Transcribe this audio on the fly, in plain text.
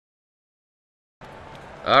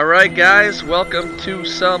Alright guys, welcome to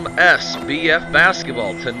some SBF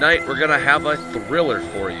basketball. Tonight we're going to have a thriller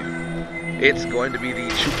for you. It's going to be the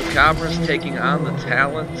Chupacabras taking on the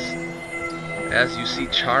Talons. As you see,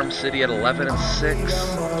 Charm City at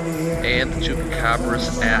 11-6 and the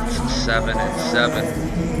Chupacabras at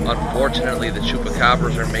 7-7. Unfortunately, the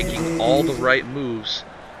Chupacabras are making all the right moves.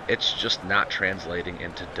 It's just not translating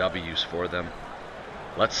into W's for them.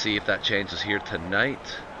 Let's see if that changes here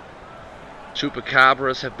tonight.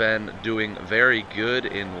 Chupacabras have been doing very good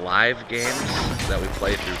in live games that we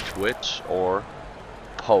play through Twitch or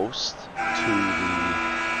post to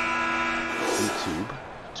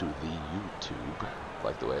the YouTube.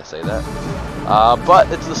 Like the way I say that.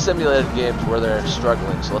 But it's the simulated games where they're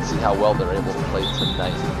struggling, so let's see how well they're able to play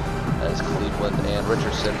tonight. As Cleveland and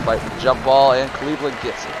Richardson fight for the jump ball, and Cleveland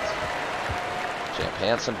gets it. Champ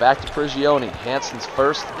Hansen back to Prigioni. Hansen's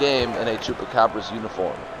first game in a Chupacabras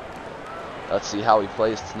uniform. Let's see how he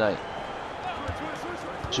plays tonight.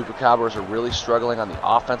 Chupacabras are really struggling on the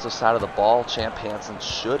offensive side of the ball. Champ Hansen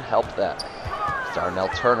should help that. Darnell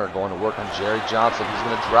Turner going to work on Jerry Johnson. He's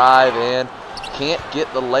going to drive and can't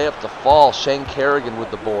get the layup to fall. Shane Kerrigan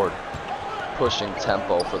with the board. Pushing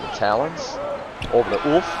tempo for the Talons. Over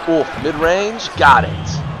to Ulf, mid-range, got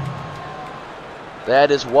it.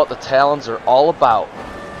 That is what the Talons are all about.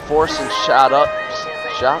 Forcing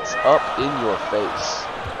shots up in your face.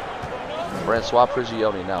 Francois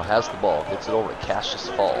Prigioni now has the ball, gets it over to Cassius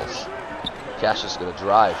Falls. Cassius is going to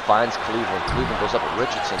drive, finds Cleveland. Cleveland goes up at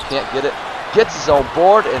Richardson, can't get it. Gets his own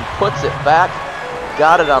board and puts it back.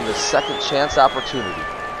 Got it on the second chance opportunity.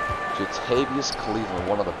 Jatavius Cleveland,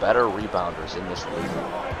 one of the better rebounders in this league.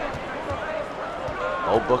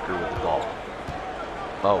 Mo Booker with the ball.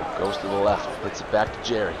 Mo goes to the left, hits it back to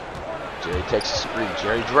Jerry. Jerry takes a screen,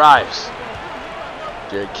 Jerry drives.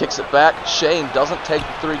 Jerry kicks it back. Shane doesn't take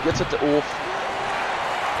the three, gets it to Ulf.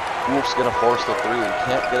 Ulf's going to force the three and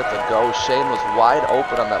can't get it to go. Shane was wide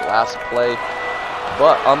open on that last play,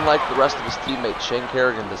 but unlike the rest of his teammates, Shane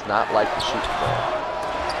Kerrigan does not like to shoot the ball.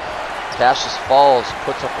 Cassius Falls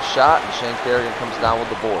puts up a shot, and Shane Kerrigan comes down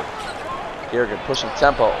with the board. Kerrigan pushing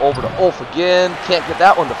tempo over to Ulf again. Can't get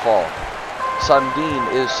that one to fall. Sundin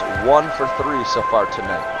is 1 for 3 so far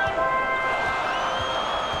tonight.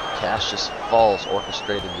 Cassius Falls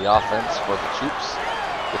orchestrating the offense for the Chups.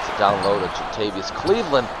 Gets it down low to Jatavius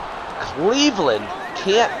Cleveland. Cleveland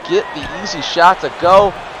can't get the easy shot to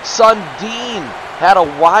go. Sundin had a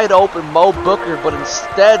wide open Mo Booker, but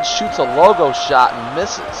instead shoots a logo shot and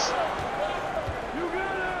misses.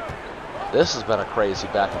 This has been a crazy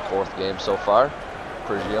back and forth game so far.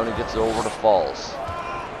 Prigioni gets it over to Falls.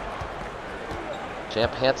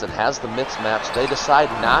 Champ Hansen has the mismatch. They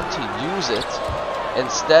decide not to use it.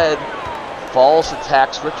 Instead, Falls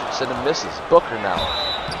attacks Richardson and misses. Booker now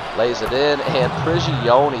lays it in, and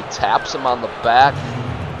Prigioni taps him on the back,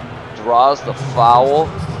 draws the foul,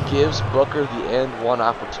 gives Booker the end one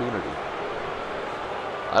opportunity.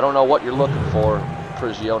 I don't know what you're looking for,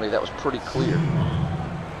 Prigioni. That was pretty clear.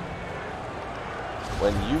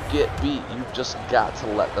 When you get beat, you've just got to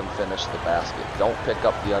let them finish the basket. Don't pick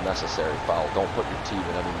up the unnecessary foul. Don't put your team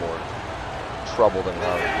in any more trouble than it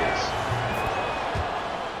already is.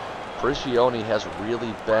 Prigioni has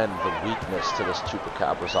really been the weakness to this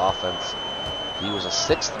Chupacabras offense. He was a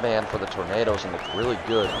 6th man for the Tornadoes and looked really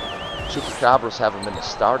good. Chupacabras have him in the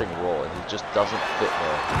starting role, and he just doesn't fit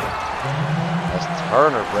there. As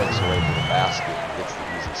Turner breaks away from the basket and gets the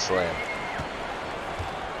easy slam.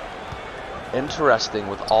 Interesting,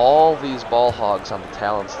 with all these ball hogs on the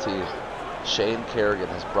Talons team, Shane Kerrigan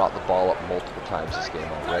has brought the ball up multiple times this game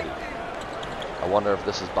already. I wonder if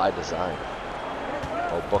this is by design.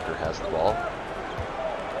 Oh, Booker has the ball.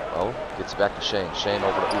 Oh, gets back to Shane. Shane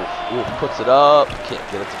over to Ulf. Ulf puts it up. Can't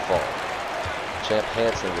get it to fall. Champ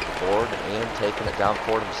Hansen with the board and taking it down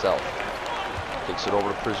court himself. Kicks it over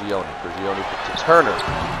to Prigioni. Prigioni to Turner.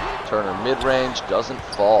 Turner mid-range, doesn't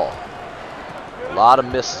fall. A lot of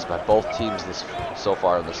misses by both teams so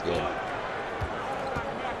far in this game.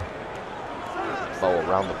 Bo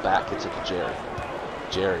around the back, gets it to Jerry.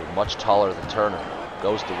 Jerry, much taller than Turner,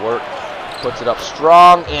 goes to work. Puts it up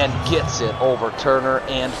strong and gets it over Turner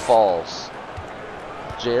and falls.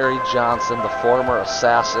 Jerry Johnson, the former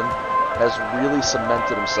assassin, has really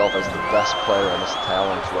cemented himself as the best player on this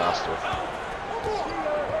Talons roster.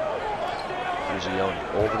 Prigioni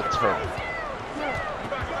over to Turner.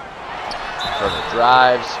 Turner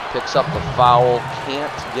drives, picks up the foul,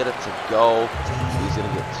 can't get it to go. He's going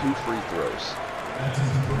to get 2 free throws.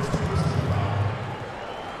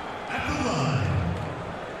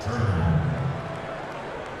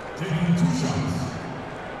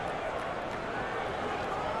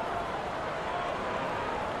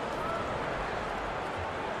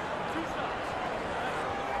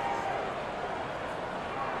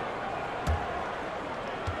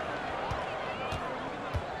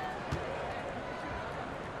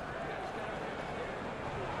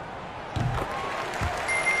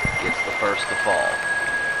 First to fall.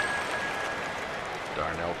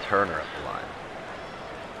 Darnell Turner at the line.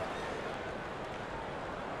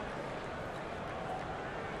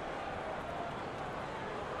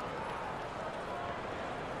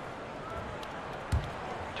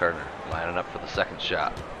 Turner lining up for the second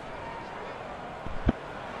shot.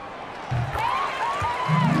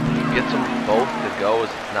 Gets them both to go as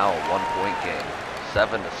it's now a 1-point game.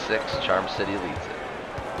 7-6, Charm City leads it.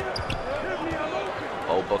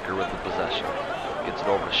 Bo Booker with the possession. Gets it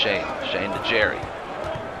over to Shane. Shane to Jerry.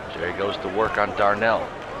 Jerry goes to work on Darnell.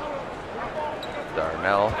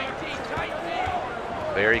 Darnell,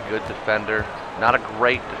 very good defender. Not a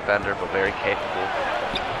great defender, but very capable.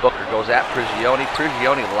 Booker goes at Prigioni.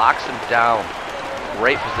 Prigioni locks him down.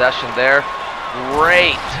 Great possession there.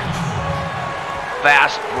 Great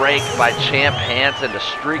fast break by Champ Hansen to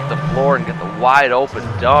streak the floor and get the wide open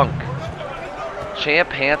dunk. Champ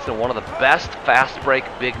Hansen, one of the best fast break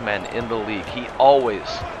big men in the league. He always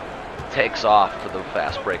takes off for the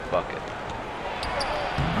fast break bucket.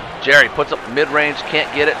 Jerry puts up mid-range,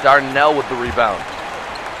 can't get it. Darnell with the rebound.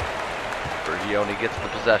 Prigioni gets the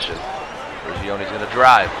possession. Prigioni's going to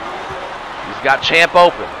drive. He's got Champ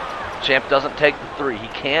open. Champ doesn't take the three. He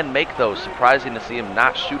can make those. Surprising to see him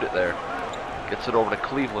not shoot it there. Gets it over to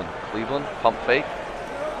Cleveland. Cleveland, pump fake.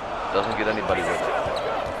 Doesn't get anybody with it.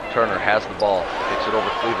 Turner has the ball. Kicks it over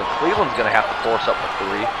to Cleveland. Cleveland's going to have to force up the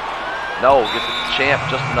three. No, gets it to Champ.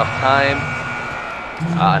 Just enough time.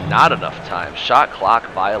 Not enough time. Shot clock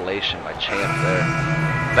violation by Champ there.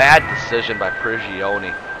 Bad decision by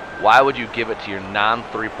Prigioni. Why would you give it to your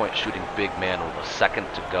non-3-point shooting big man with a second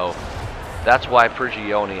to go? That's why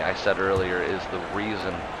Prigioni, I said earlier, is the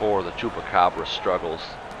reason for the Chupacabras struggles.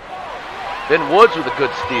 Ben Woods with a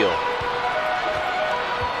good steal.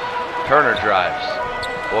 Turner drives.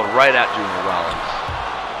 Going right at Junior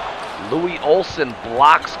Rollins. Louis Olson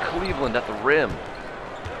blocks Cleveland at the rim.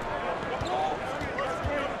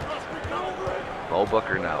 Bo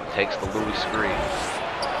Booker now takes the Louis screen.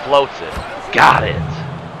 Floats it. Got it.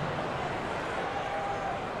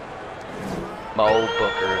 Mo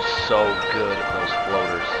Booker is so good at those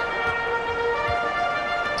floaters.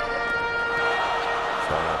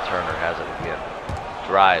 Turner has it again.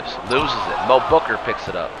 Drives, loses it. Mo Booker picks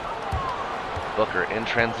it up. Booker in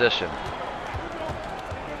transition.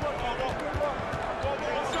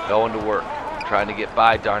 Going to work. Trying to get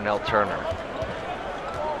by Darnell Turner.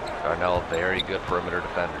 Darnell, a very good perimeter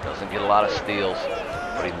defender. Doesn't get a lot of steals,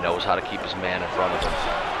 but he knows how to keep his man in front of him.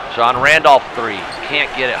 Sean Randolph three.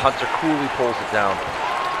 Can't get it. Hunter Cooley pulls it down.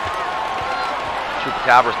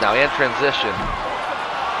 Chupacabras now in transition.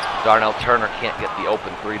 Darnell Turner can't get the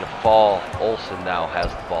open three to fall. Olson now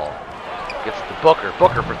has the ball. Gets it to Booker.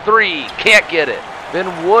 Booker for three. Can't get it. Ben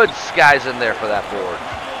Woods skies in there for that board.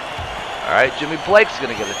 All right, Jimmy Blake's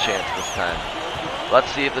going to get a chance this time.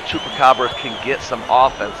 Let's see if the Chupacabras can get some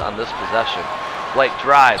offense on this possession. Blake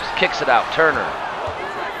drives, kicks it out. Turner.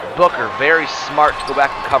 Booker, very smart to go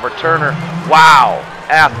back and cover Turner. Wow,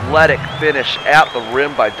 athletic finish at the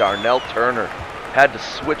rim by Darnell Turner. Had to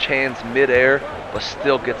switch hands midair, but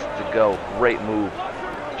still gets it to go. Great move.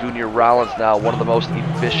 Junior Rollins now one of the most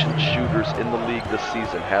efficient shooters in the league this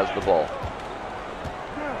season, has the ball.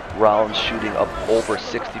 Rollins shooting up over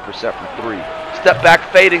 60% from three. Step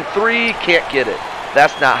back fading three, can't get it.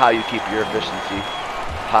 That's not how you keep your efficiency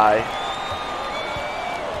high.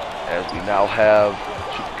 As we now have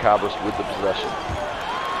Chupacabras with the possession.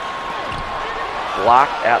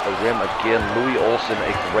 Blocked at the rim again. Louis Olson,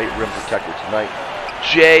 a great rim protector tonight.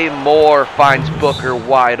 Jay Moore finds Booker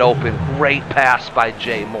wide open. Great pass by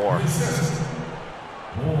Jay Moore.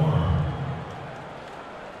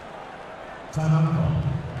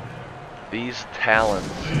 These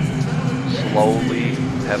Talons slowly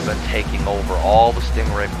have been taking over all the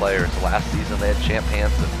Stingray players. Last season they had Champ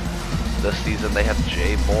Hansen. This season they have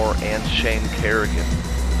Jay Moore and Shane Kerrigan.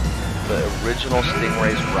 The original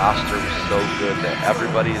Stingrays roster was so good that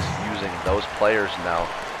everybody is using those players now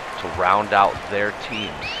to round out their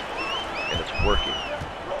teams, and it's working.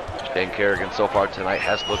 Shane Kerrigan so far tonight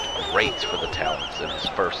has looked great for the Talons in his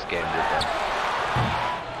first game with them.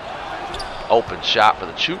 Open shot for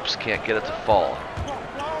the Chups, can't get it to fall.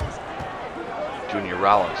 Junior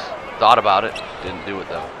Rollins thought about it, didn't do it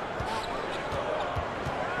though.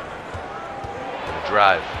 Gonna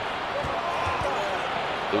drive.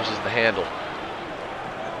 Loses the handle.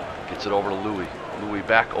 Gets it over to Louis. Louis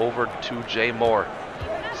back over to Jay Moore.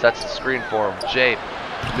 Sets the screen for him. Jay,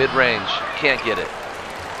 mid-range, can't get it.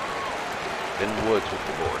 Ben Woods with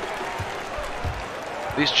the board.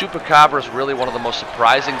 These Chupacabras really one of the most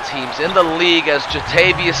surprising teams in the league as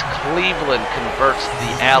Jatavius Cleveland converts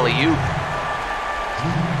the alley-oop.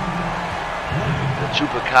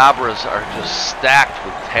 Chupacabras are just stacked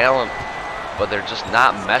with talent, but they're just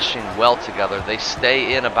not meshing well together. They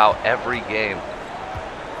stay in about every game.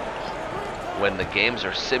 When the games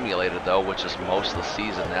are simulated, though, which is most of the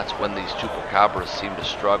season, that's when these Chupacabras seem to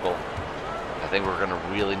struggle. I think we're going to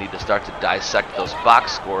really need to start to dissect those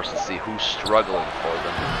box scores and see who's struggling for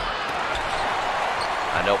them.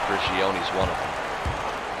 I know Prigione's one of them.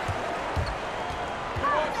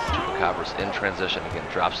 Chupacabras in transition again,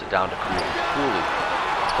 drops it down to Cooley. Cooley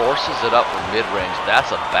forces it up from mid-range.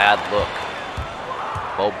 That's a bad look.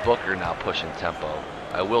 Mo Booker now pushing tempo.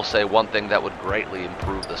 I will say one thing that would greatly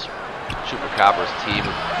improve this Chupacabras team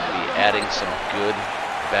would be adding some good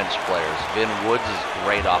bench players. Vin Woods is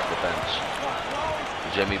great off the bench.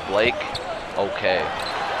 Jimmy Blake, okay.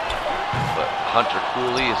 But Hunter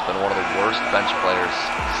Cooley has been one of the worst bench players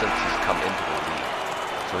since he's come into the league.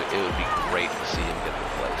 So it would be great to see him get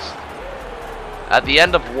replaced. At the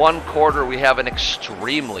end of one quarter, we have an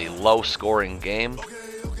extremely low-scoring game.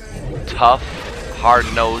 Tough,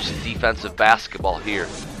 hard-nosed defensive basketball here.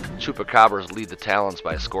 Chupacabras lead the Talons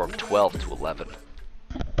by a score of 12-11.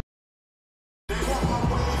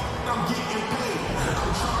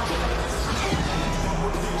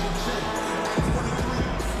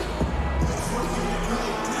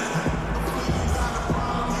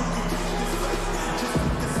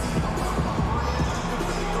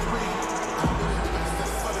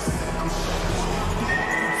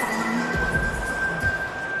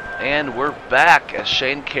 And we're back as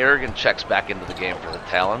Shane Kerrigan checks back into the game for the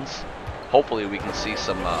Talons. Hopefully we can see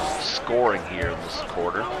some scoring here in this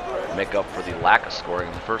quarter, make up for the lack of scoring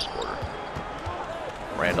in the first quarter.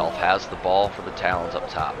 Randolph has the ball for the Talons up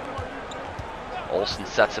top. Olsen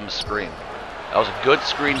sets him a screen. That was a good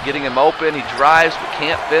screen getting him open. He drives but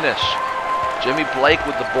can't finish. Jimmy Blake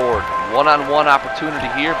with the board. One-on-one opportunity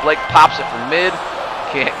here. Blake pops it from mid.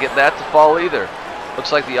 Can't get that to fall either.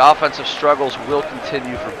 Looks like the offensive struggles will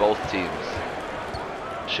continue for both teams.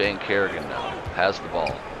 Shane Kerrigan now has the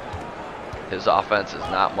ball. His offense is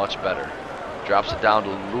not much better. Drops it down to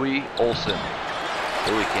Louis Olsen.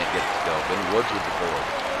 Louis can't get it to go. Ben Woods with the board.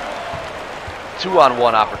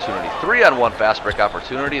 2-on-1 opportunity. 3-on-1 fast break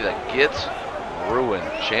opportunity that gets ruined.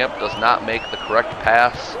 Champ does not make the correct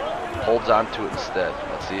pass. Holds on to it instead.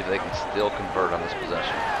 Let's see if they can still convert on this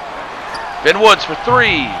possession. Ben Woods for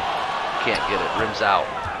three. Can't get it. Rims out.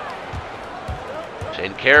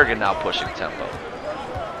 Shane Kerrigan now pushing tempo.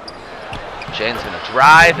 Shane's going to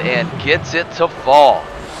drive and gets it to fall.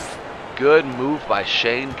 Good move by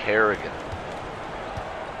Shane Kerrigan.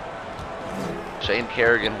 Shane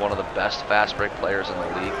Kerrigan, one of the best fast break players in the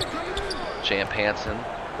league. Champ Hansen,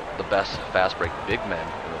 the best fast break big men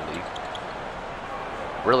in the league.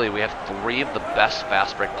 Really, we have three of the best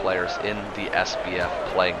fast break players in the SBF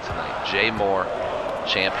playing tonight. Jay Moore,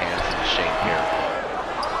 Champ Hansen, and Shane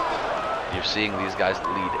Kerrigan. You're seeing these guys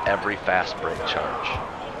lead every fast break charge.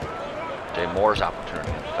 Jay Moore's opportunity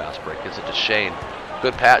on the fast break gives it to Shane.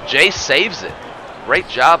 Good pass. Jay saves it. Great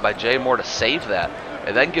job by Jay Moore to save that.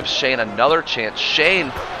 And then gives Shane another chance.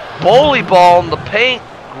 Shane, bully ball in the paint.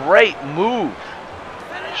 Great move.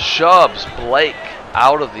 Shoves Blake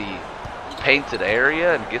out of the painted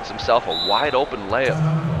area and gets himself a wide open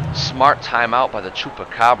layup. Smart timeout by the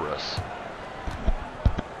Chupacabras.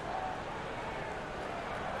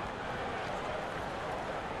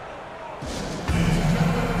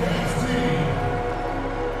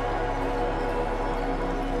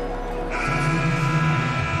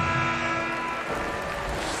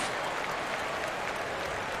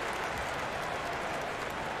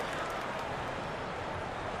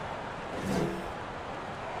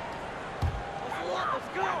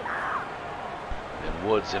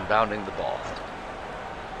 Woods inbounding the ball.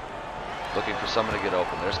 Looking for someone to get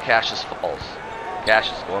open. There's Cassius Falls.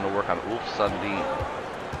 Cassius going to work on Ulf Sundin.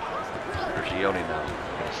 Prigione now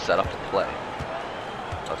going to set up the play.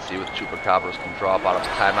 Let's see what the Chupacabras can draw up out of the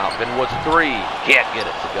timeout. Ben Woods three. Can't get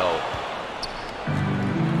it to go.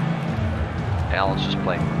 Allen's just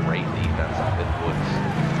playing great defense on Ben Woods.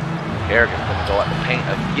 Kerrigan's going to go at the paint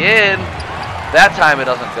again. That time it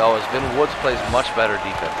doesn't go as Ben Woods plays much better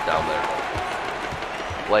defense down there.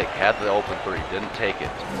 Blake had the open three, didn't take it.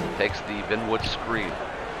 Takes the Vin Woods screen.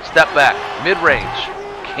 Step back, mid-range.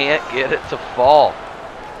 Can't get it to fall.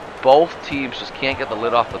 Both teams just can't get the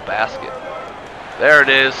lid off the basket. There it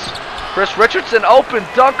is. Chris Richardson, open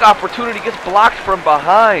dunk opportunity, gets blocked from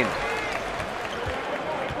behind.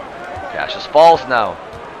 Cassius Falls now.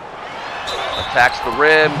 Attacks the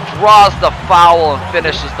rim, draws the foul, and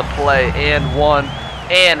finishes the play and one,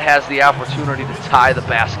 and has the opportunity to tie the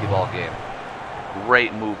basketball game.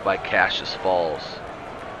 Great move by Cassius Falls.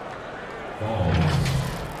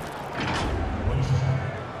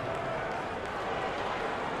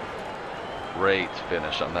 Great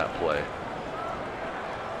finish on that play.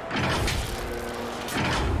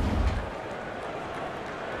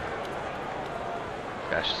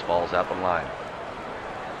 Cassius falls up in line.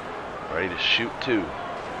 Ready to shoot 2.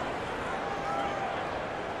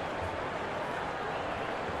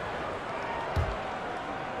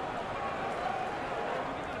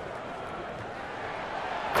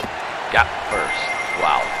 Got first.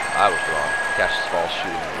 Wow, I was wrong. Cassius falls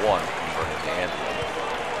shooting 1, converting to end.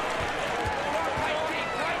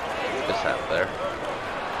 Mishap there.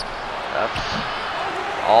 That's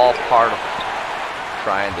all part of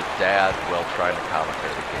trying to dad while trying to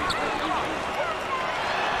commentate the game.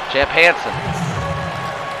 Champ Hansen.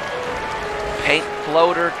 Paint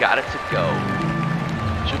floater, got it to go.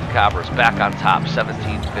 Chupacabras back on top,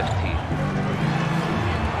 17-15.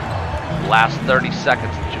 Last 30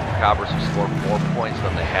 seconds, the Chupacabras have scored more points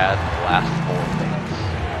than they had in the last 4 minutes.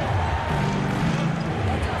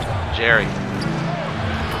 Jerry.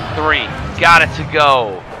 3, got it to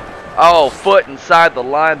go. Oh, foot inside the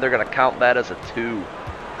line. They're going to count that as a 2.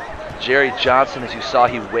 Jerry Johnson, as you saw,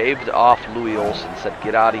 he waved off Louis Olson, said,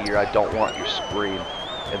 "Get out of here, I don't want your screen,"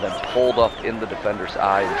 and then pulled up in the defender's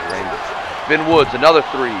eye and drained it. Finn Woods, another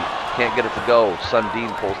 3. Can't get it to go.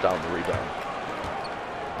 Sundin pulls down the rebound.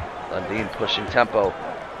 Sundin pushing tempo.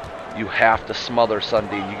 You have to smother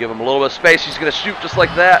Sundin. You give him a little bit of space, he's going to shoot just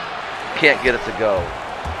like that. Can't get it to go.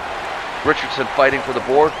 Richardson fighting for the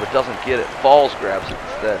board, but doesn't get it. Falls grabs it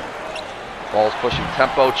instead. Falls pushing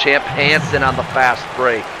tempo. Champ Hansen on the fast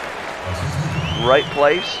break. Right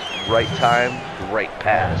place, right time, right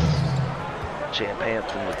pass. Champ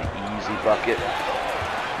Hansen with the easy bucket.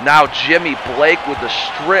 Now Jimmy Blake with the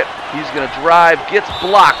strip. He's going to drive. Gets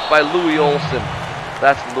blocked by Louis Olson.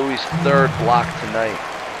 That's Louis' 3rd block tonight.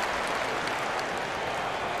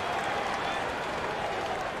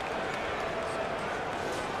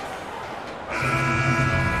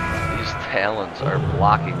 These Talons are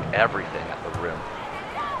blocking everything at the rim.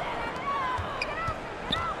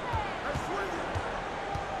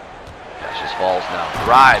 Cassius falls now.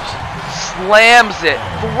 Drives. Slams it.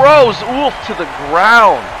 Throws Ulf to the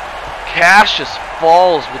ground. Cassius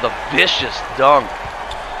falls with a vicious dunk.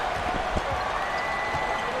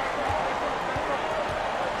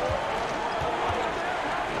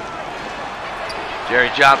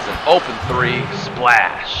 Jerry Johnson, open 3,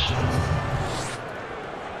 splash.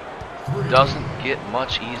 Doesn't get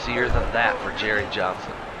much easier than that for Jerry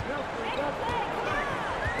Johnson.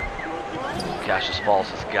 Cassius Falls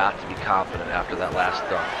has got to be confident after that last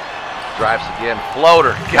dunk. Drives again,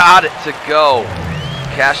 floater, got it to go.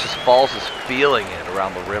 Cassius Falls is feeling it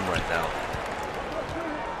around the rim right now.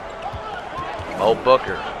 Mo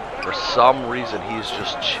Booker, for some reason, he's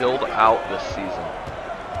just chilled out this season.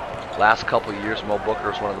 Last couple of years, Mo Booker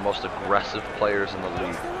was one of the most aggressive players in the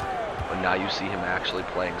league. But now you see him actually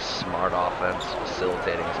playing smart offense,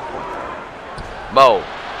 facilitating his point guard. Mo,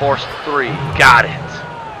 forced 3, got it.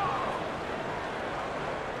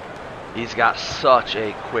 He's got such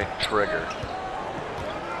a quick trigger.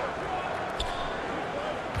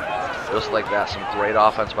 Just like that, some great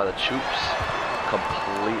offense by the Chups.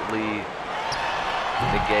 Completely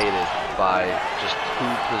negated by just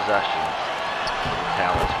 2 possessions.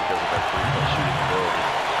 Talents because of their 3-point shooting ability.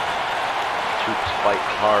 Troops fight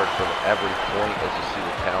hard for every point as you see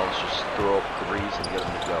the Talons just throw up 3s and get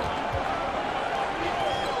them to go.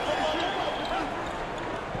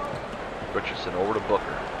 Richardson over to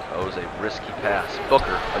Booker. That was a risky pass.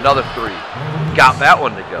 Booker, another 3. Got that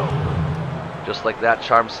one to go. Just like that,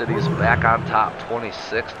 Charm City is back on top,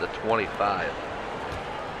 26-25.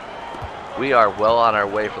 We are well on our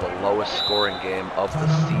way for the lowest scoring game of the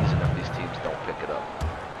season if these teams don't pick it up.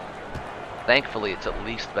 Thankfully, it's at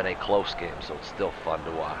least been a close game, so it's still fun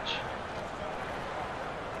to watch.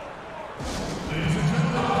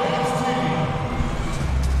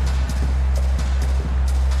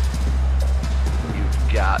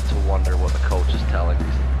 You've got to wonder what the coach is telling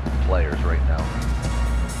these players right now.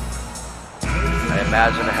 I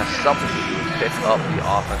imagine it has something to do with pick up the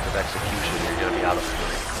offensive execution. You're going to be out of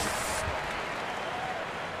 3.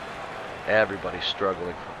 Everybody's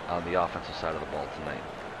struggling on the offensive side of the ball tonight.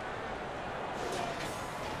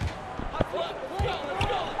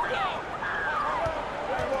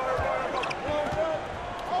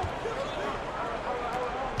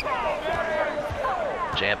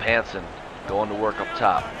 Champ Hansen going to work up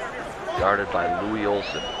top. Guarded by Louis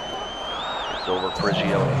Olson. It's over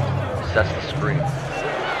Prigioni. Sets the screen.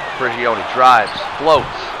 Prigioni drives,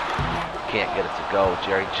 floats. Can't get it to go.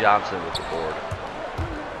 Jerry Johnson with the board.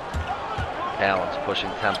 Talons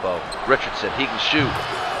pushing tempo. Richardson, he can shoot.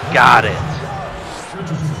 Got it.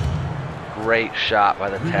 great shot by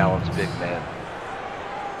the Talons big man.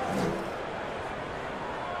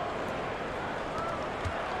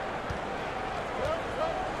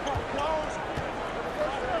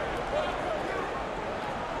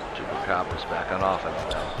 Chupacabras back on offense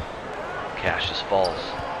now. Cassius falls.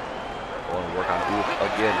 Going to work on Oof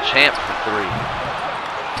again. Champ for three.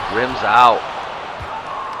 Rims out.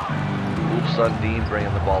 Oof Sundin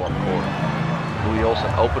bringing the ball up court. Louis Olsen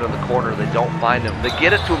open in the corner. They don't find him. They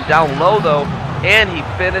get it to him down low though, and he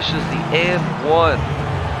finishes the and one.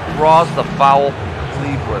 Draws the foul from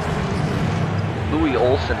Cleveland. Louis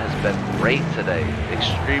Olsen has been great today.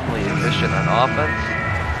 Extremely efficient on offense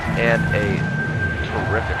and a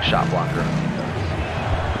terrific shot blocker on defense.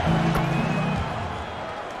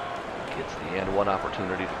 Gets the and one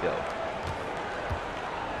opportunity to go.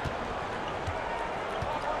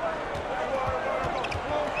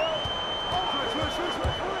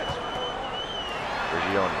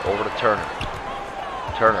 Over to Turner.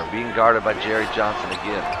 Turner being guarded by Jerry Johnson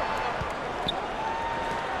again.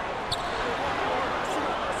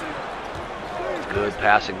 Good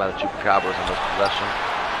passing by the Chupacabras in this possession.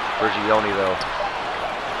 Prigioni though,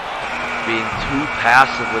 being too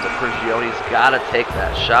passive with it. Prigioni's got to take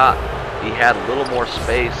that shot. He had a little more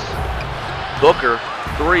space. Booker,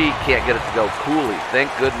 three, can't get it to go. Cooley,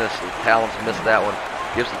 thank goodness the Talons missed that one.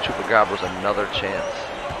 Gives the Chupacabras another chance.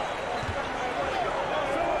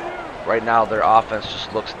 Right now, their offense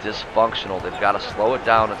just looks dysfunctional. They've got to slow it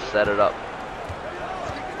down and set it up.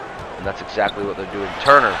 And that's exactly what they're doing.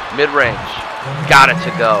 Turner, mid-range. Got it to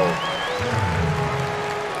go.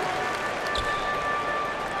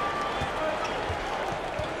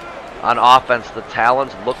 On offense, the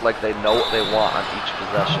Talons look like they know what they want on each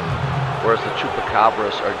possession, whereas the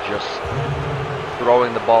Chupacabras are just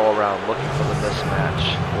throwing the ball around, looking for the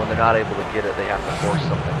mismatch. When they're not able to get it, they have to force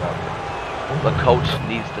something up. The coach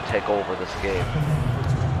needs to take over this game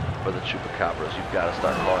for the Chupacabras. You've got to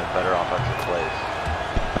start calling better offensive plays.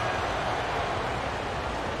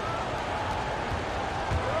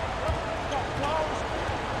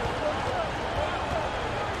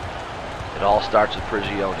 It all starts with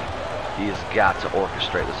Prigioni. He has got to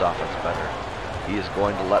orchestrate this offense better. He is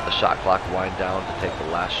going to let the shot clock wind down to take the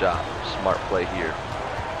last shot. Smart play here.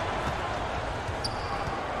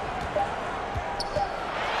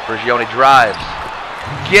 Prigioni drives,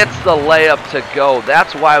 gets the layup to go.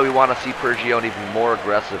 That's why we want to see Prigioni be more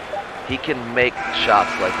aggressive. He can make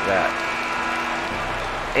shots like that.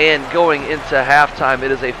 And going into halftime,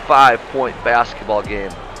 it is a 5-point basketball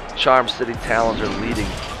game. Charm City Talons are leading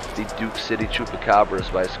the Duke City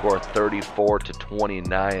Chupacabras by a score of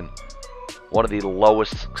 34-29. One of the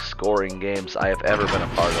lowest scoring games I have ever been a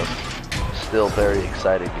part of. Still very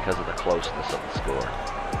exciting because of the closeness of the score.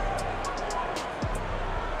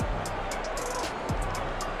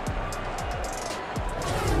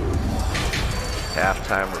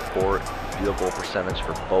 Halftime report, field goal percentage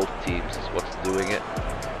for both teams is what's doing it.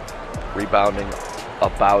 Rebounding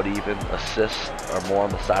about even, assists are more on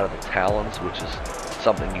the side of the Talons, which is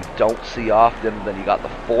something you don't see often. Then you got the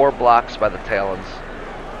 4 blocks by the Talons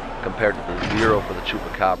compared to the 0 for the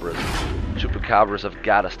Chupacabras. Chupacabras have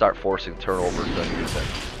got to start forcing turnovers on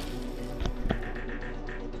defense.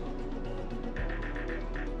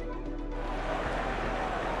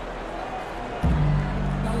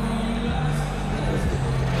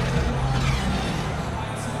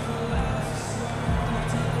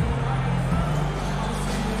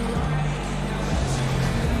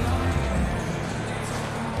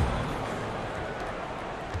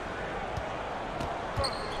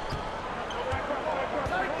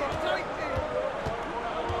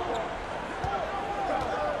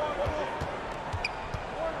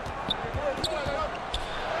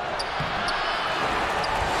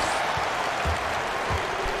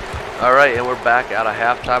 Alright, and we're back out of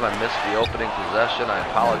halftime. I missed the opening possession. I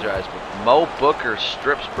apologize, but Mo Booker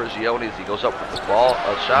strips Prigioni as he goes up with the ball,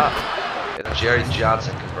 a shot, and Jerry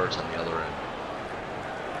Johnson converts on the other end.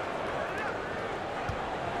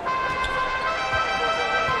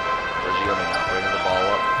 Prigioni now bringing the ball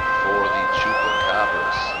up for the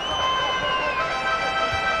Chupacabras.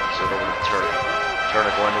 So over to Turner.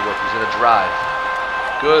 Turner going to work. He's going to drive.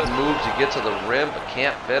 Good move to get to the rim, but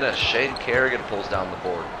can't finish. Shane Kerrigan pulls down the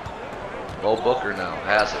board. Mo Booker now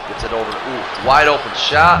has it, gets it over to Oof. Wide open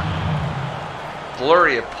shot.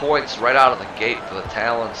 Flurry of points right out of the gate for the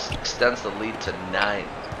Talons. Extends the lead to 9.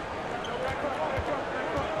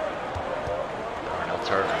 Darnell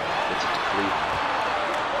Turner gets it to Cleveland.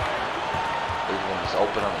 Cleveland is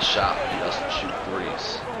open on the shot, but he doesn't shoot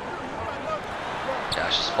threes.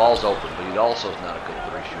 Cassius falls open, but he also is not a good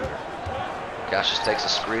 3 shooter. Cassius takes a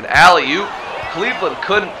screen. Alley-oop. Cleveland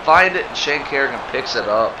couldn't find it, and Shane Kerrigan picks it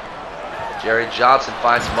up. Jerry Johnson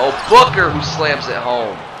finds Mo Booker, who slams it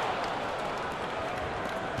home.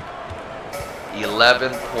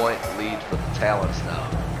 11-point lead for the Talons now.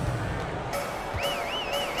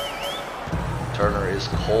 Turner is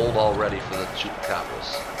cold already for the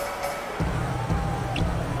Chupacabras.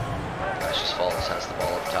 Cassius Falls has the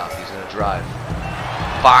ball up top. He's going to drive.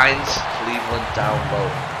 Finds Cleveland down low.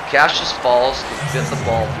 Cassius Falls can fit the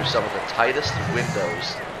ball through some of the tightest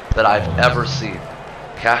windows that I've ever seen.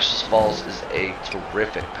 Cassius Falls is a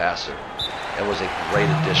terrific passer and was a great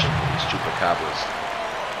addition for these Chupacabras.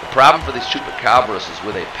 The problem for these Chupacabras is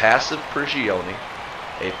with a passive Prigioni,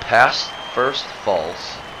 a pass-first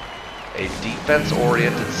Falls, a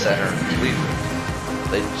defense-oriented center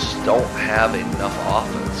Cleveland. They just don't have enough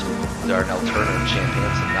offense with Darnell Turner and Champ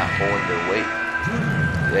Hansen not pulling their weight.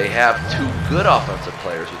 They have two good offensive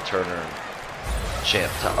players with Turner and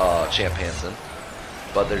Champ Hansen,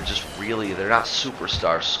 but they're just really, they're not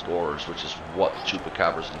superstar scorers, which is what the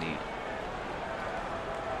Chupacabras need.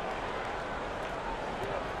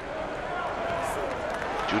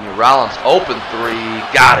 Junior Rollins, open three,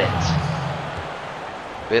 got it.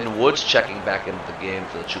 Ben Woods checking back into the game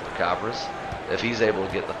for the Chupacabras. If he's able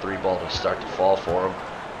to get the three ball to start to fall for him,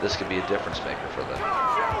 this could be a difference maker for them.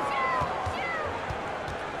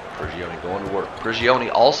 Prigioni going to work. Prigioni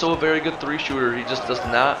also a very good three shooter. He just does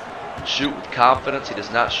not shoot with confidence. He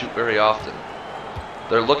does not shoot very often.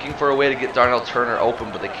 They're looking for a way to get Darnell Turner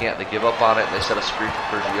open, but they can't. They give up on it, and they set a screen for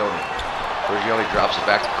Prigioni. Prigioni drops it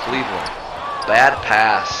back to Cleveland. Bad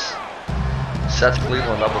pass. Sets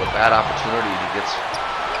Cleveland up with a bad opportunity. He gets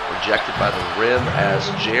rejected by the rim as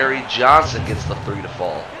Jerry Johnson gets the three to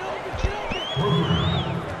fall.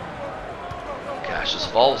 Cassius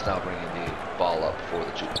Falls now bringing the ball up for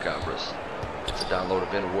the Chupacabras. It's a down low to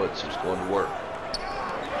Ben Woods, who's going to work.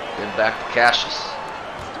 Then back to Cassius.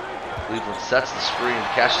 Cleveland sets the screen.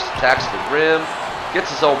 Cassius attacks the rim,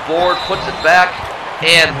 gets his own board, puts it back,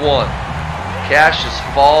 and one. Cassius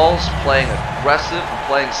Falls playing aggressive and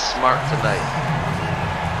playing smart tonight.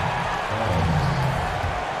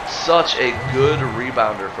 Such a good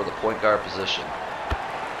rebounder for the point guard position.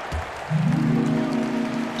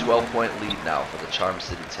 12-point lead now for the Charm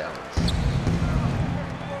City Talons.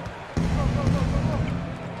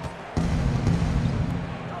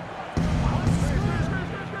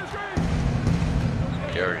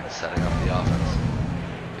 Kerrigan setting up the offense.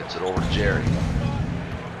 Gets it over to Jerry.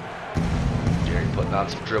 Jerry putting on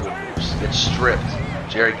some dribble moves. Gets stripped.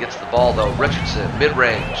 Jerry gets the ball though. Richardson,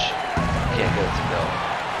 mid-range. Can't get it to go.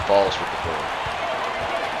 Falls with the ball.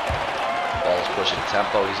 Ball's pushing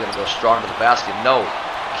tempo. He's going to go strong to the basket. No.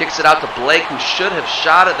 Kicks it out to Blake, who should have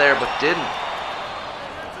shot it there, but didn't.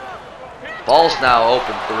 Ball's now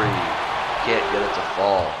open three. Can't get it to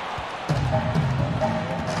fall.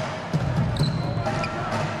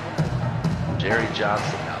 Jerry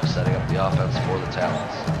Johnson now setting up the offense for the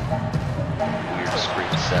Talons. Weird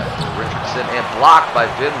screen set for Richardson and blocked by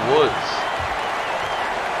Ben Woods.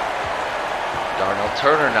 Darnell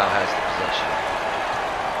Turner now has the possession.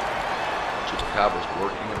 Chupacabras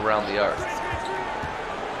working around the arc.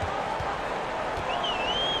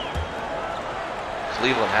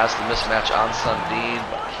 Cleveland has the mismatch on Sundin,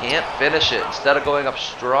 but can't finish it. Instead of going up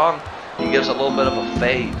strong, he gives a little bit of a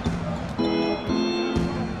fade.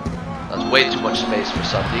 That's way too much space for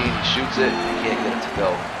Sundin. He shoots it, he can't get it to go.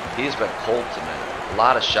 He's been cold tonight. A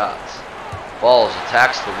lot of shots. Falls,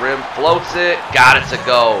 attacks the rim, floats it, got it to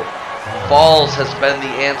go. Falls has been the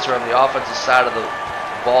answer on the offensive side of the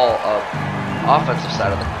ball, offensive side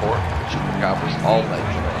of the court for the Chupacabras all night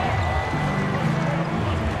tonight.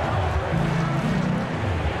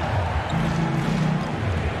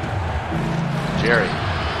 Jerry,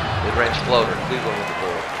 mid-range floater, Cleveland with the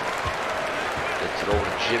ball. Gets it over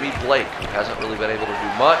to Jimmy Blake, who hasn't really been able to do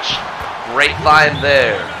much. Great find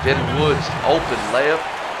there. Ben Woods, open layup,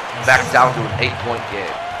 back down to an 8-point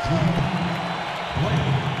game.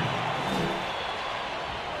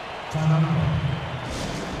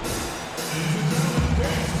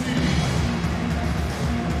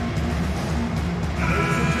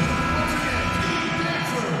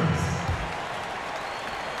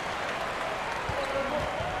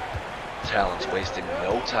 Talons wasting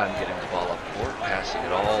no time getting the ball up court, passing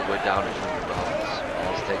it all the way down to Junior Rollins.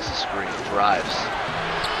 Rollins takes a screen, drives.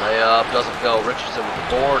 Layup doesn't go. Richardson with the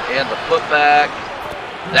board and the putback.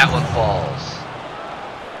 That one falls.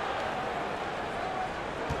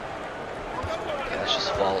 Cassius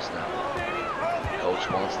Falls now. Coach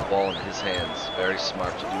wants the ball in his hands. Very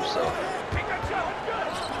smart to do so.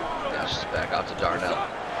 Cassius back out to Darnell.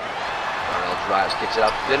 Darnell drives, kicks it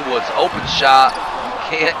out to Ben Woods. Open shot.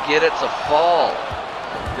 can't get it to fall.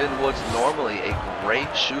 Ben Woods, normally a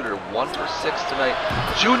great shooter, 1 for 6 tonight.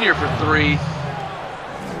 Junior for 3.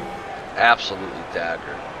 Absolutely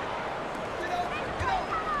dagger.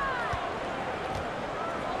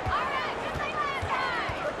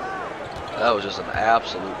 That was just an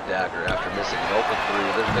absolute dagger after missing an open 3.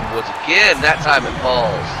 There's Ben Woods again. That time it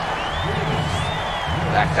falls.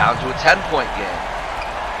 Back down to a 10-point game.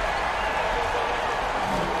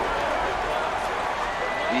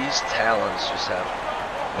 These Talons just have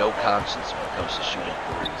no conscience when it comes to shooting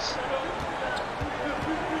threes.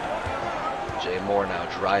 Jay Moore now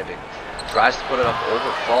driving. Tries to put it up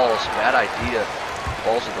over, falls. Bad idea.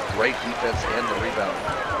 Falls with a great defense and the rebound.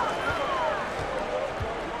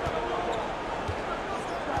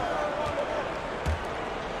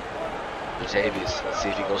 Jatavius, let's see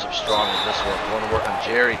if he goes up strong with this one. Going to work on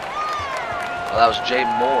Jerry. Well, that was Jay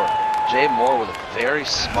Moore. Jay Moore with a very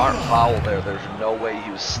smart foul there. There's no way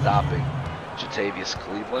he was stopping Jatavius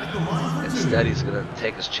Cleveland. Instead, he's going to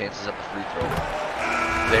take his chances at the free throw.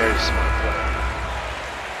 Very smart play.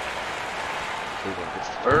 Cleveland gets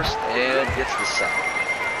the first and gets the second.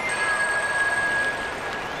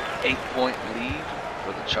 8-point lead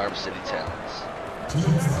for the Charm City Talons.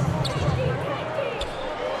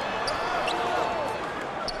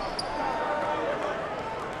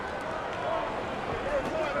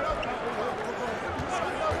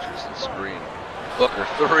 Screen. Booker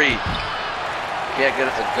 3. Can't get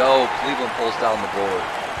it to go. Cleveland pulls down the board.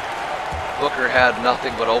 Booker had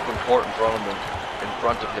nothing but open court in front of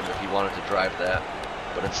him if he wanted to drive that,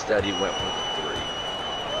 but instead he went for the 3.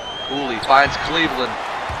 Cooley finds Cleveland.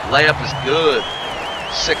 Layup is good.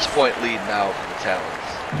 6-point lead now for the Talons.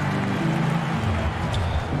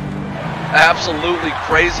 Absolutely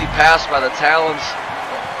crazy pass by the Talons.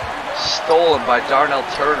 Stolen by Darnell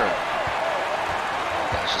Turner.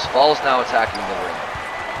 Cassius Falls now attacking the rim.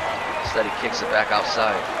 Instead he kicks it back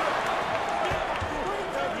outside.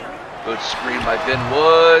 Good screen by Ben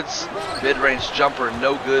Woods. Mid-range jumper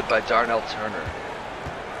no good by Darnell Turner.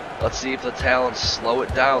 Let's see if the Talons slow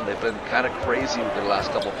it down. They've been kind of crazy with their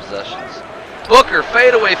last couple possessions. Booker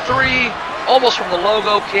fadeaway 3. Almost from the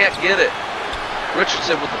logo, can't get it.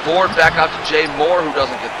 Richardson with the board, back out to Jay Moore, who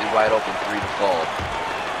doesn't get the wide open 3 to fall.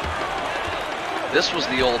 This was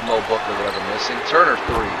the old Mo Booker that I've been missing. Turner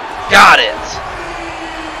 3. Got it!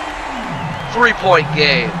 3-point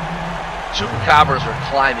game. Chupacabras are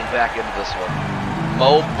climbing back into this one.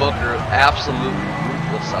 Mo Booker absolutely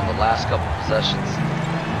ruthless on the last couple possessions.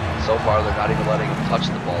 So far, they're not even letting him touch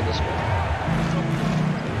the ball this one.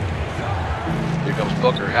 Here comes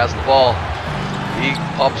Booker, has the ball. He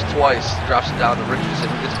pumps twice, drops it down to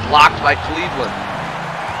Richardson, who gets blocked by Cleveland.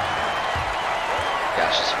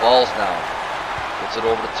 Cassius Falls now. Gets it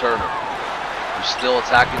over to Turner, who's still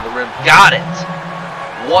attacking the rim. Got it!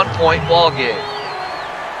 1-point ball game.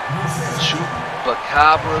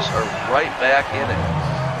 Chupacabras are right back in it.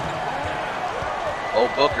 Oh,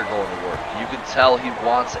 Booker going to work. You can tell he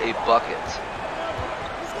wants a bucket.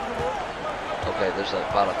 Okay, there's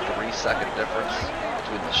about a 3-second difference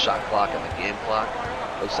between the shot clock and the game clock.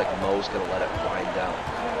 Looks like Mo's going to let it wind down.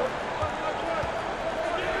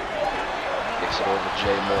 Kicks it over to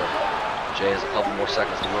Jay Moore. Jay has a couple more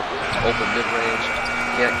seconds to work with. Open mid-range,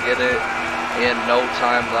 can't get it, and no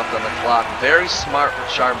time left on the clock. Very smart for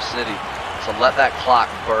Charm City to let that clock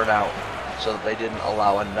burn out so that they didn't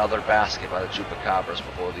allow another basket by the Chupacabras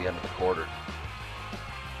before the end of the quarter.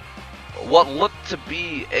 What looked to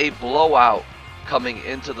be a blowout coming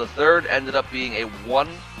into the third ended up being a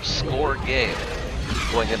 1-score game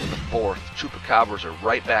going into the fourth. Chupacabras are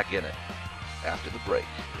right back in it after the break.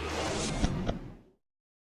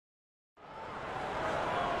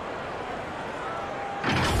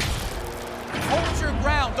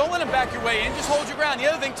 Don't let him back your way in. Just hold your ground. The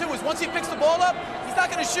other thing, too, is once he picks the ball up, he's not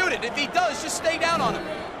going to shoot it. If he does, just stay down on him.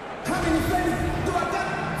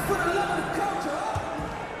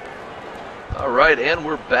 All right, and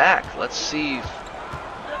we're back. Let's see if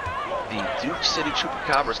the Duke City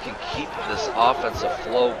Chupacabras can keep this offensive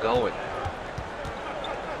flow going.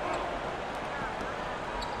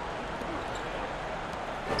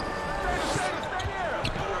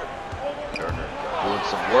 Turner doing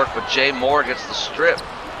some work, but Jay Moore gets the strip.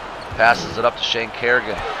 Passes it up to Shane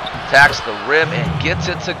Kerrigan. Attacks the rim and gets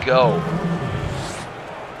it to go.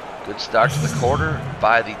 Good start to the quarter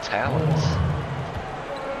by the Talons.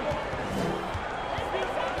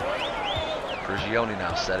 Prigioni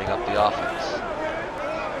now setting up the offense.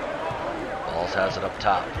 Balls has it up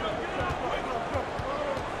top.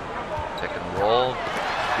 Pick and roll.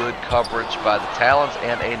 Good coverage by the Talons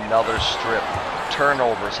and another strip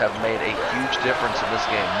turnovers have made a huge difference in this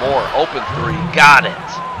game. Moore, open three, got it.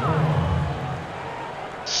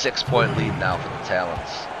 6-point lead now for the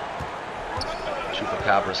Talons.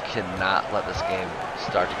 Chupacabras cannot let this game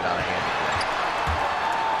start to get out of hand again.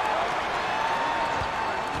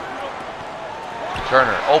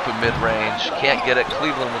 Turner, open mid-range, can't get it.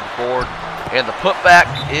 Cleveland with the board, and the putback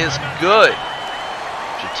is good.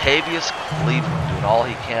 Jatavius Cleveland doing all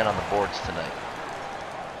he can on the boards tonight.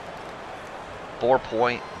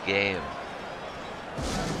 4-point game.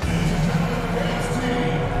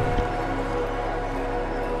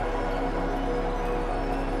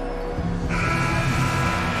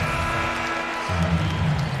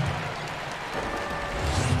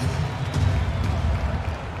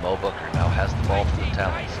 Mo Booker now has the ball for the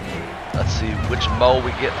Talons. Let's see which Mo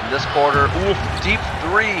we get from this quarter. Oof, deep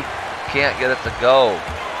three. Can't get it to go.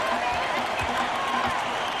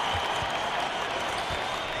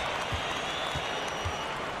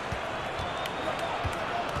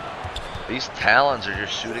 These Talons are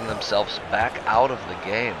just shooting themselves back out of the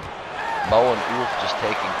game. Mo and Oof just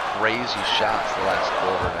taking crazy shots the last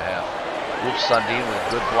quarter and a half. Oof Sundin with a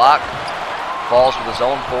good block. Falls with his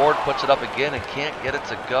own board, puts it up again and can't get it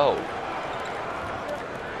to go.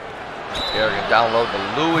 Kerrigan down low to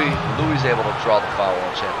Louis. Louis able to draw the foul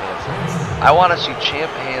on Champ Hansen. I want to see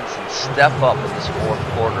Champ Hansen step up in this fourth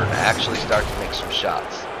quarter and actually start to make some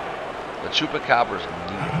shots. The Chupacabras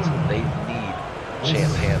need it. They need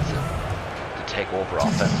Champ Hansen to take over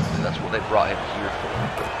offensively. That's what they brought him here for.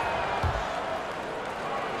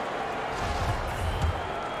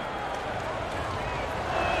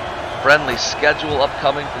 Friendly schedule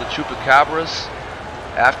upcoming for the Chupacabras.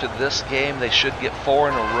 After this game, they should get 4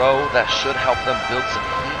 in a row. That should help them build some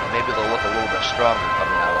heat. Maybe they'll look a little bit stronger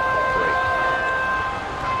coming out of the break.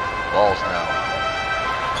 Balls now.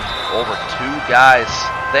 Over 2 guys.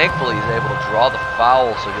 Thankfully, he's able to draw the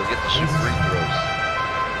foul, so he'll get to shoot free throws.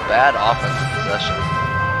 Bad offensive possession.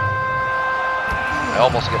 I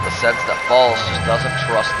almost get the sense that Falls just doesn't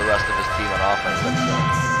trust the rest of his team on offense.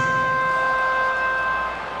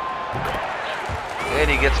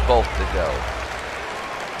 And he gets both to go.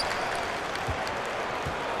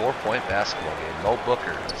 4-point basketball game. Mo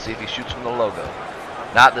Booker. Let's see if he shoots from the logo.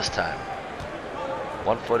 Not this time.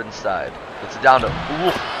 1 foot inside. Gets it down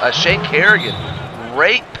to Shane Kerrigan.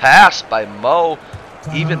 Great pass by Mo.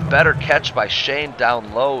 Even better catch by Shane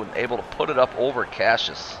down low and able to put it up over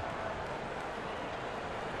Cassius.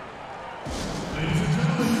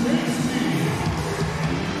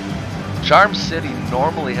 Charm City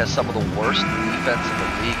normally has some of the worst defense in the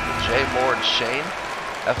league, but Jay Moore and Shane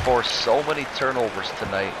have forced so many turnovers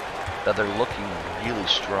tonight that they're looking really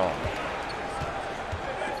strong.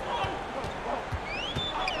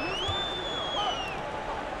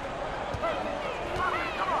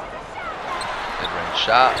 Mid-range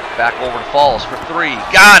shot, back over to Falls for 3.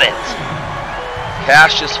 Got it!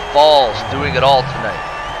 Cassius Falls doing it all tonight.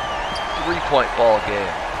 3-point ball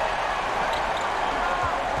game.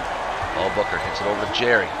 Mo Booker hits it over to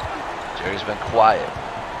Jerry. Jerry's been quiet.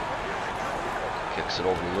 Kicks it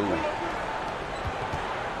over to Louis.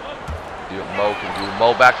 Do what Mo can do.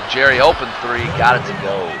 Mo back to Jerry. Open 3. Got it to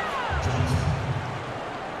go.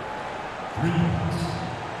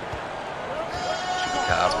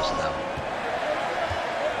 Chupacabras now.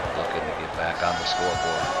 Looking to get back on the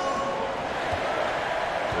scoreboard.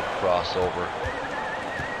 Good crossover.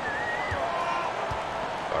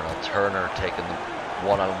 Darnell Turner taking the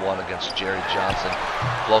one-on-one against Jerry Johnson.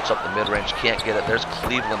 Floats up the mid-range, can't get it. There's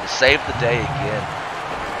Cleveland to save the day again.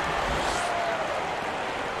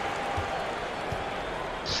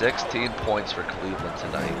 16 points for Cleveland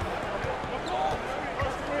tonight.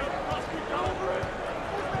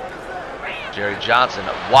 Jerry Johnson,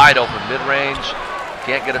 wide open mid-range.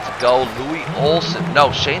 Can't get it to go. Louis Olson.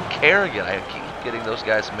 No, Shane Kerrigan. I keep getting those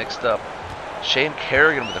guys mixed up. Shane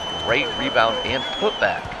Kerrigan with a great rebound and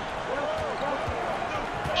putback.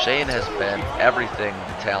 Shane has been everything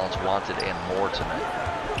the Talons wanted and more tonight.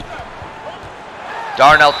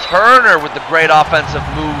 Darnell Turner with the great offensive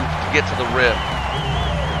move to get to the rim.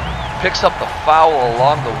 Picks up the foul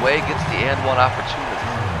along the way, gets the and one opportunity.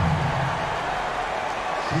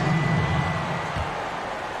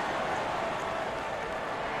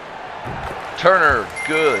 Turner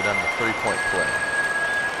good on the 3-point play.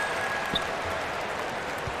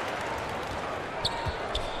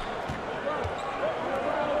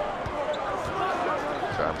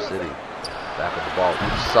 Charm City back with the ball.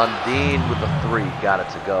 Sundin with the 3, got it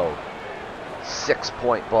to go.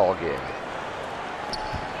 6-point ball game.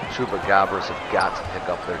 Chupacabras have got to pick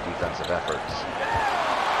up their defensive efforts.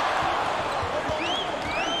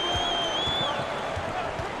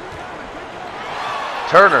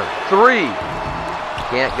 Turner, 3.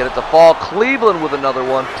 Can't get it to fall. Cleveland with another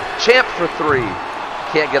one. Champ for 3.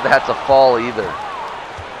 Can't get that to fall either.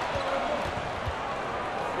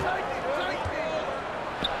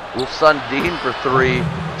 Sundin for 3.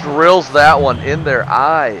 Drills that one in their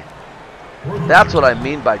eye. That's what I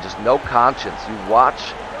mean by just no conscience. You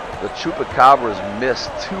watch the Chupacabras miss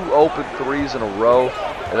 2 open 3s in a row,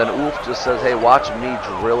 and then Ulf just says, hey, watch me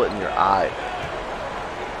drill it in your eye.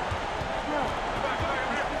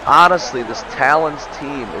 Honestly, this Talons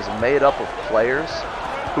team is made up of players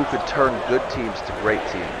who could turn good teams to great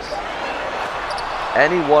teams.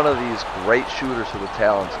 Any one of these great shooters for the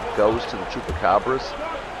Talons goes to the Chupacabras,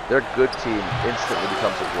 their good team instantly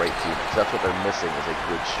becomes a great team, because that's what they're missing is a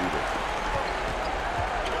good shooter.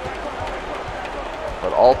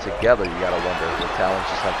 But altogether, you gotta wonder if the Talons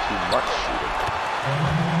just have too much shooting.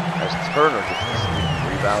 As Turner gets the steal,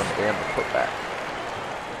 rebound and the putback.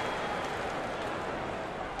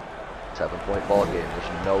 7-point ball game.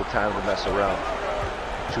 There's no time to mess around.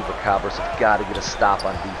 Chupacabras have got to get a stop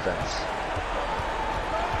on defense.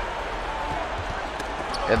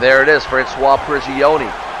 And there it is. Francois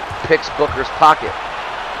Prigioni picks Booker's pocket.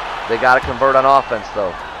 They got to convert on offense,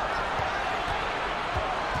 though.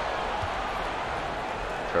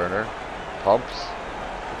 Turner pumps.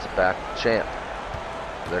 Gets it back to Champ.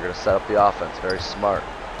 They're going to set up the offense. Very smart.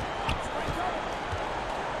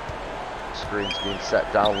 Screen's being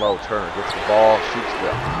set down low. Turner gets the ball, shoots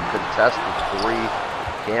the contested 3.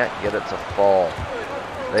 Can't get it to fall.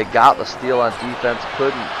 They got the steal on defense,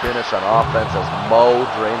 couldn't finish on offense as Mo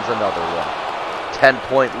drains another one.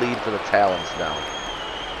 10-point lead for the Talons now.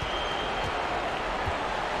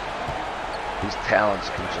 These Talons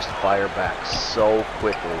can just fire back so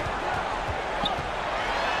quickly.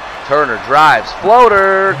 Turner drives,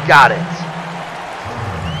 floater, got it.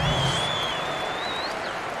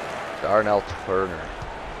 Darnell Turner,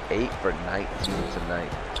 8 for 19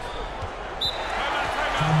 tonight.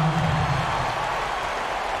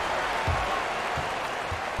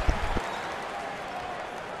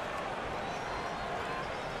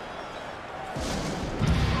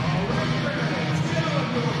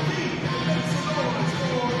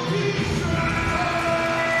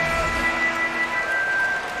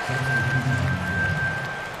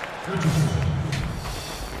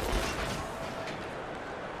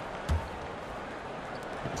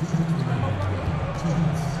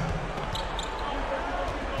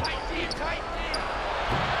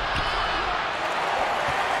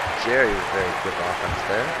 Jerry was very quick offense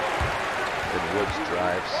there. And Woods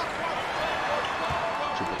drives.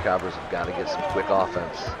 Chupacabras have got to get some quick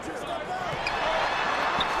offense.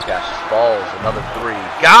 Cassius falls, another 3.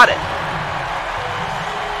 Got it!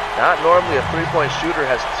 Not normally a 3-point shooter,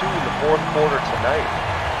 has 2 in the 4th quarter tonight.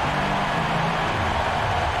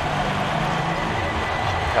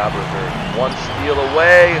 Chupacabras are 1 steal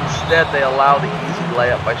away. Instead, they allow the easy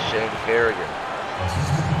layup by Shane Kerrigan.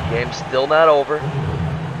 Game's still not over.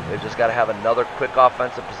 They've just got to have another quick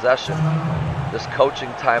offensive possession. This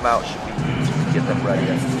coaching timeout should be used to get them ready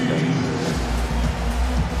on defense.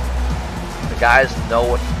 The guys know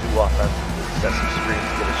what to do offensively. Set some screens,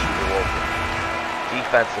 get a shooter open.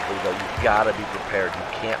 Defensively, though, you've got to be prepared. You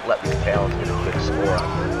can't let these Talons get a quick score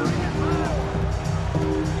on them.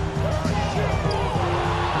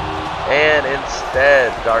 And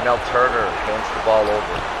instead, Darnell Turner hands the ball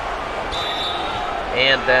over.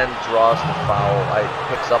 And then draws the foul.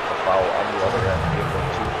 Picks up the foul on the other end, giving them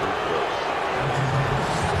 2 free throws.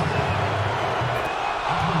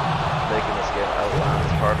 Making this game a lot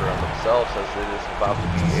harder on themselves as it is about to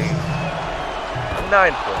be a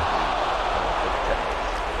 9-point lead for the Talons.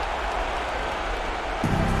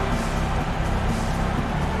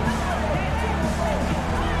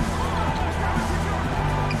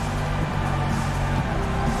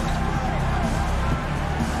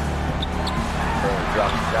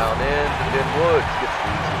 Drops down in to Ben Woods, gets the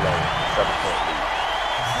easy lay, 7-point lead.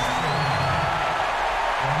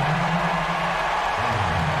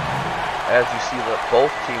 As you see that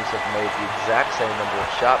both teams have made the exact same number of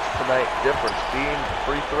shots tonight, difference being the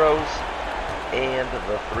free throws and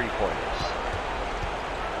the 3-pointers.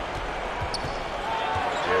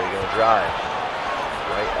 Jerry gonna drive,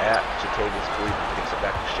 right at Jatavius Cleveland, kicks it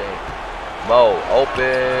back to Shane. Mo,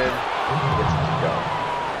 open, gets it to go.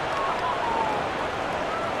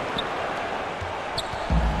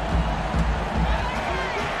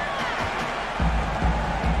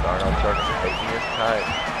 Turner taking his time.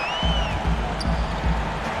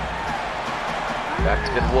 Back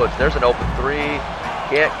to Ben Woods. There's an open 3.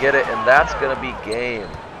 Can't get it, and that's going to be game.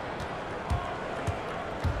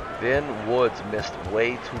 Ben Woods missed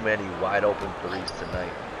way too many wide open 3s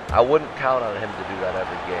tonight. I wouldn't count on him to do that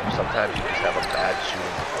every game. Sometimes you just have a bad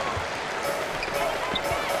shooting performance.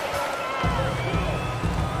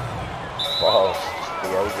 Balls just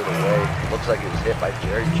throws it away. Looks like it was hit by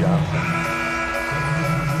Jerry Johnson.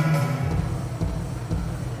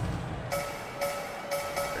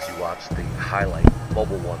 As you watch the highlight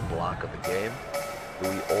Mobile One block of the game,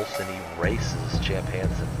 Louis Olson erases Champ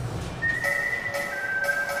Hansen.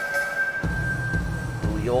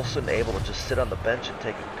 Louis Olson able to just sit on the bench and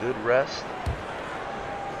take a good rest,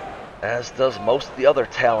 as does most of the other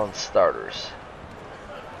Talons starters.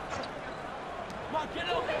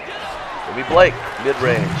 Jimmy Blake,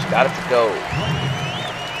 mid-range, got it to go.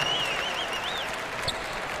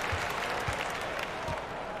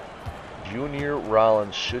 Junior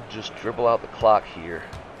Rollins should just dribble out the clock here.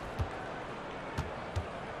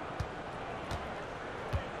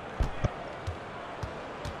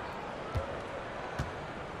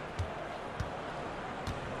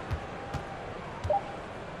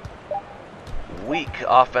 Weak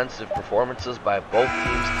offensive performances by both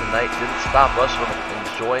teams tonight didn't stop us from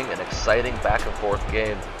enjoying an exciting back and forth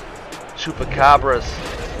game. Chupacabras,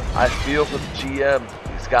 I feel for the GM.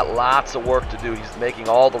 He's got lots of work to do. He's making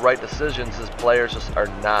all the right decisions. His players just are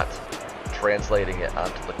not translating it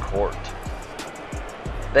onto the court.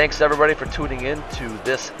 Thanks everybody for tuning in to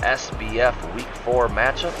this SBF Week 4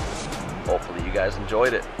 matchup. Hopefully you guys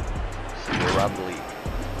enjoyed it. See you around the league.